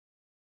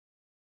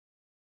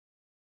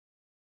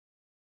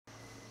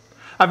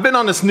I've been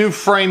on this new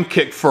frame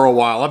kick for a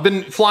while. I've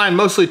been flying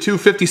mostly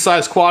 250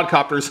 size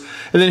quadcopters,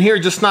 and then here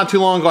just not too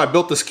long ago I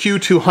built this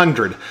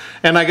Q200,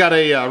 and I got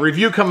a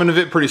review coming of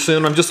it pretty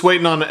soon. I'm just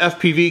waiting on the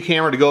FPV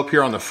camera to go up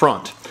here on the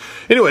front.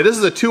 Anyway, this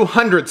is a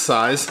 200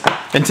 size,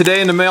 and today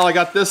in the mail I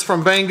got this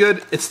from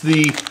Banggood. It's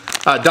the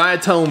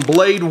Diatone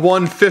Blade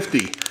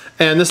 150,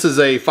 and this is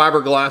a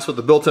fiberglass with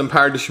a built-in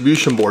power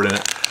distribution board in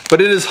it.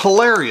 But it is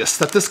hilarious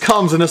that this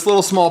comes in this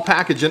little small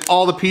package and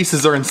all the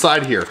pieces are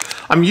inside here.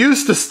 I'm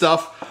used to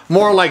stuff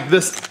more like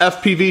this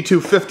FPV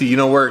 250, you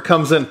know, where it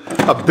comes in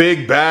a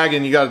big bag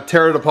and you gotta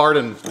tear it apart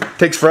and it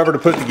takes forever to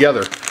put it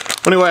together.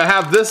 Anyway, I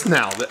have this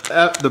now,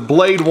 the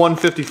Blade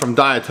 150 from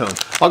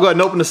Diatone. I'll go ahead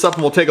and open this up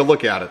and we'll take a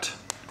look at it.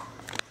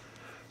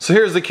 So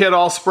here's the kit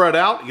all spread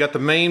out. You got the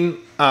main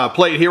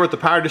plate here with the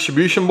power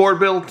distribution board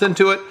built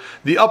into it,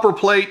 the upper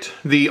plate,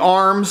 the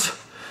arms,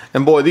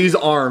 and boy, these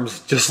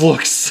arms just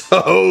look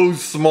so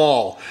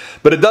small.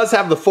 But it does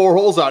have the 4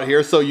 holes out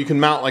here, so you can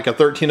mount like a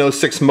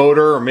 1306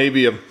 motor or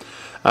maybe a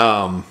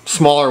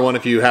smaller one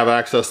if you have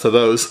access to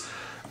those.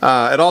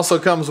 It also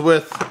comes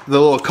with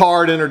the little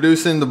card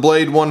introducing the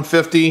Blade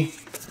 150.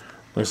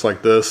 Looks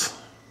like this.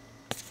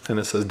 And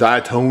it says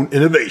Diatone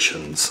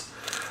Innovations.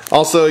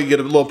 Also, you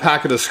get a little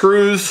packet of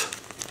screws,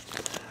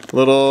 a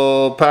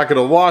little packet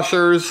of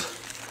washers,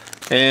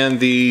 and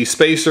the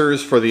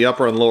spacers for the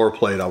upper and lower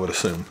plate, I would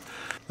assume.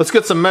 Let's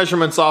get some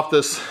measurements off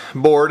this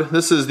board.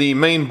 This is the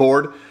main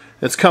board.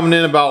 It's coming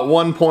in about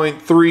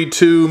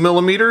 1.32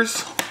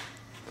 millimeters.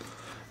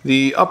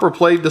 The upper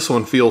plate, this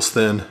one feels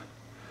thin,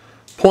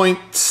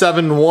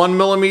 0.71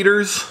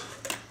 millimeters.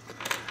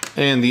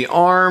 And the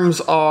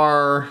arms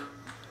are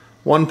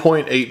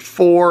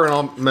 1.84, and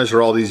I'll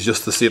measure all these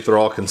just to see if they're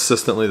all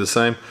consistently the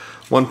same.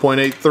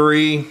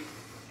 1.83,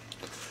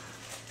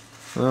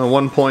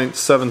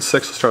 1.76,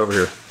 let's start over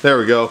here. There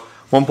we go,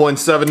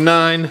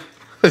 1.79.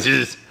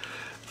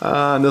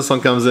 And this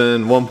one comes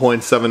in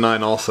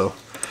 1.79 also.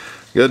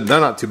 Good, they're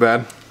not too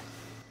bad.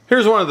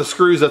 Here's one of the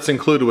screws that's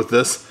included with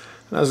this.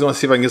 I was going to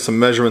see if I can get some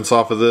measurements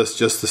off of this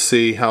just to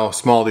see how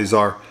small these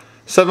are.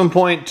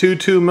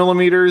 7.22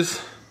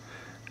 millimeters,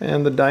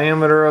 and the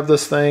diameter of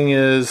this thing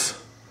is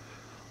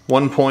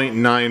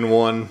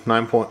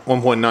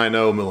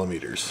 1.90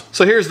 millimeters.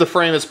 So here's the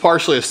frame. It's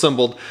partially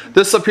assembled.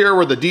 This up here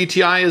where the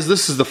DTI is,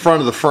 this is the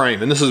front of the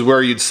frame, and this is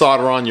where you'd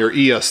solder on your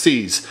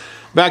ESCs.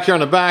 Back here on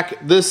the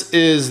back, this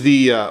is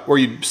the where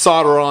you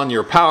solder on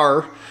your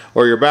power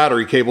or your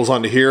battery cables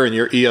onto here and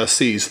your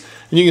ESCs.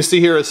 And you can see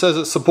here it says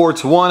it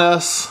supports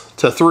 1S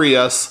to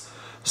 3S,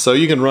 so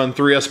you can run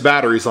 3S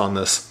batteries on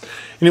this.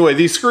 Anyway,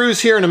 these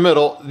screws here in the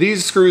middle,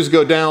 these screws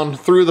go down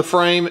through the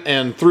frame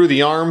and through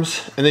the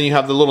arms, and then you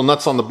have the little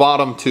nuts on the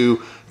bottom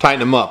to tighten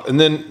them up. And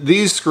then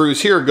these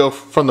screws here go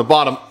from the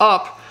bottom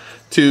up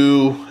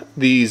to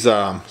these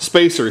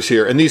spacers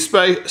here, and these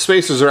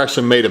spacers are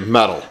actually made of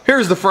metal.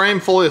 Here's the frame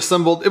fully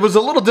assembled. It was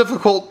a little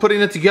difficult putting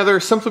it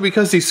together simply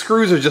because these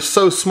screws are just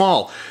so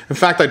small. In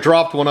fact, I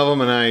dropped one of them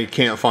and I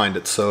can't find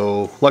it,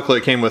 so luckily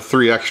it came with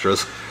 3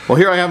 extras. Well,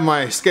 here I have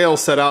my scale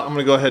set out. I'm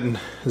gonna go ahead and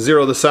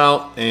zero this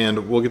out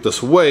and we'll get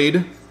this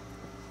weighed.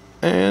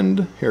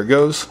 And here it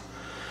goes.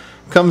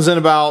 Comes in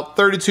about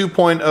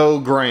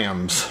 32.0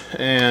 grams,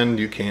 and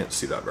you can't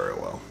see that very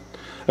well.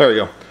 There we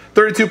go.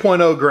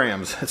 32.0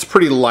 grams. It's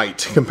pretty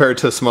light compared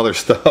to some other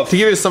stuff. To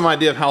give you some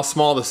idea of how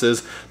small this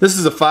is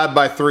a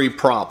 5x3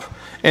 prop.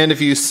 And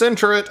if you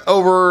center it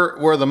over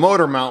where the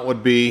motor mount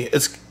would be,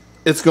 there's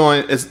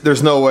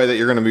no way that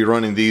you're going to be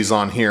running these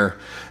on here.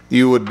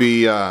 You would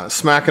be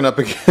smacking up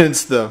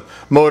against the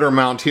motor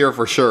mount here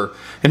for sure.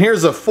 And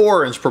here's a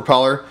 4-inch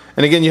propeller.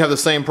 And again, you have the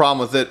same problem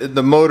with it.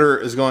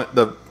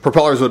 The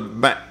propellers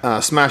would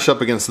smash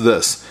up against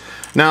this.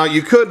 Now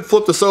you could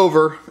flip this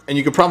over and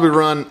you could probably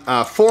run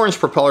 4-inch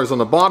propellers on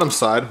the bottom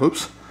side,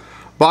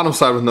 bottom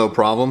side with no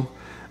problem.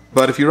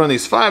 But if you run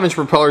these 5-inch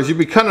propellers, you'd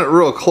be kind of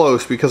real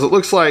close because it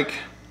looks like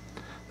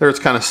there it's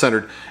kind of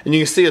centered. And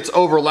you can see it's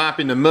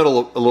overlapping the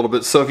middle a little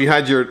bit, so if you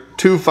had your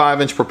 2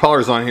 5-inch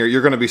propellers on here,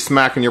 you're going to be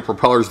smacking your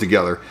propellers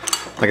together.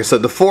 Like I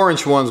said, the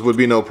 4-inch ones would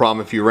be no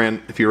problem if you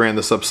ran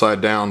this upside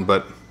down,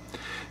 but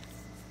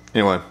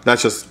anyway,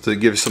 that's just to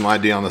give you some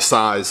idea on the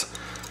size.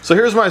 So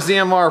here's my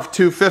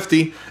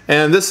ZMR250,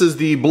 and this is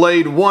the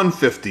Blade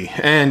 150,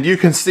 and you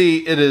can see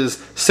it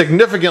is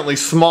significantly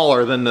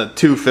smaller than the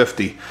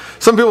 250.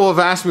 Some people have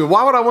asked me,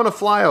 why would I want to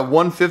fly a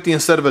 150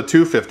 instead of a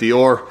 250?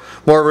 Or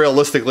more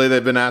realistically,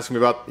 they've been asking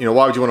me about,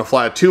 why would you want to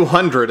fly a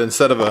 200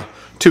 instead of a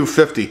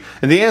 250?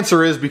 And the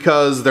answer is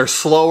because they're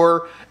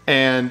slower,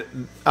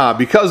 and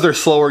because they're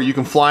slower, you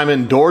can fly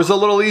them indoors a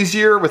little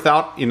easier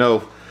without,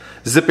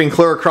 zipping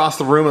clear across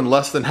the room in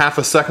less than half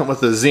a second with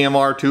the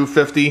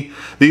ZMR250.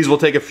 These will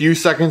take a few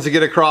seconds to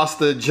get across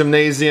the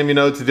gymnasium,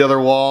 to the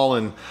other wall.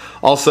 And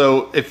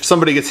also, if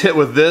somebody gets hit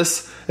with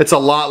this, it's a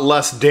lot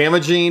less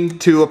damaging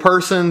to a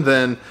person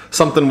than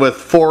something with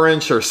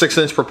 4-inch or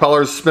 6-inch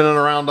propellers spinning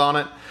around on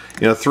it.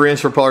 You know,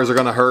 3-inch propellers are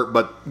going to hurt,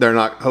 but they're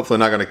not, hopefully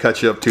not going to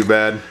cut you up too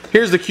bad.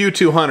 Here's the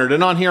Q200,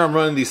 and on here I'm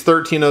running these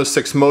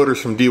 1306 motors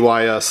from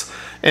DYS.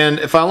 And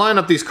if I line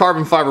up these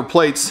carbon fiber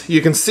plates,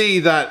 you can see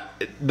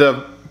that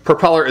the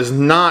propeller is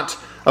not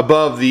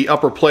above the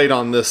upper plate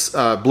on this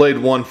Blade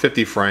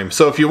 150 frame.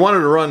 So if you wanted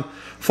to run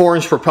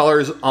 4-inch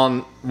propellers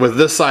on with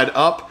this side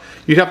up,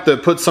 you'd have to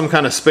put some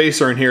kind of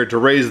spacer in here to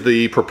raise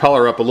the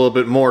propeller up a little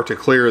bit more to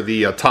clear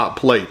the top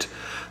plate.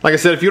 Like I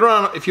said, if you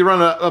run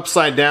it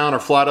upside down or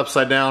flat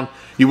upside down,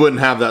 you wouldn't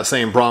have that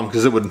same problem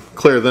because it would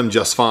clear them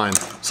just fine.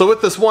 So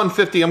with this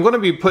 150, I'm going to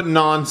be putting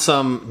on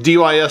some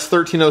DYS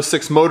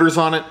 1306 motors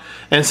on it.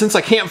 And since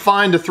I can't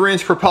find the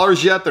 3-inch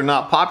propellers yet, they're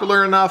not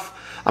popular enough,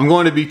 I'm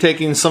going to be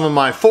taking some of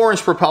my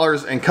 4-inch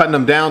propellers and cutting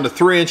them down to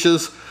 3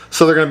 inches.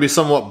 So they're going to be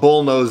somewhat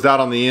bull-nosed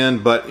out on the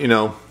end, but you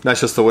know,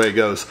 that's just the way it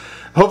goes.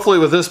 Hopefully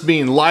with this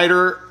being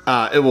lighter,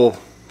 it will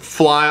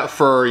fly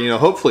for, you know,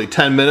 hopefully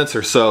 10 minutes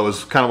or so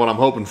is kind of what I'm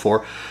hoping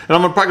for. And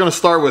I'm probably going to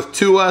start with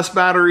 2S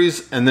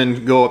batteries and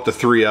then go up to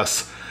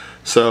 3S.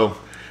 So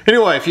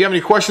anyway, if you have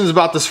any questions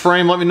about this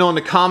frame, let me know in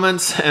the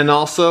comments, and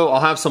also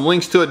I'll have some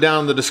links to it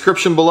down in the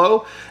description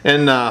below,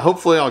 and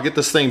hopefully I'll get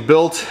this thing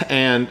built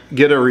and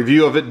get a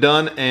review of it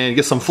done and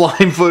get some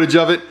flying footage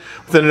of it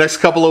within the next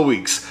couple of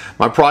weeks.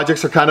 My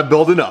projects are kind of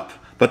building up,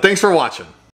 but thanks for watching.